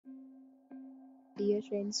Dear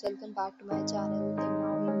friends, welcome back to my channel, and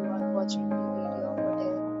now you are watching a video of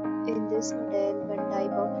hotel. In this hotel, one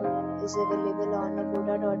type of room is available on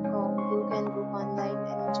agoda.com. You can book online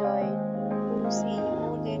and enjoy it. To see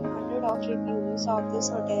more than 100 of reviews of this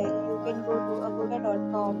hotel, you can go to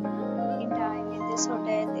agoda.com. In time in this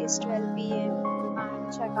hotel is 12 p.m.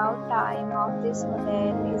 and checkout time of this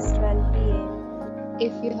hotel is 12 p.m.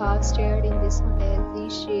 If you have stayed in this hotel,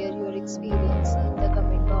 please share your experience in the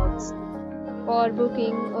comment box. For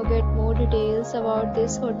booking or get more details about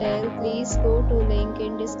this hotel, please go to link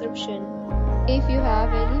in description. If you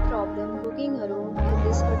have any problem booking a room in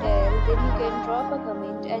this hotel, then you can drop a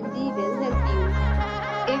comment and we will help you.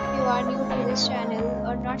 If you are new to this channel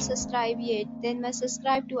or not subscribed yet, then must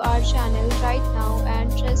subscribe to our channel right now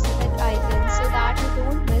and press the bell icon so that you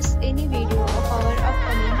don't miss any video of our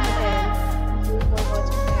upcoming hotel.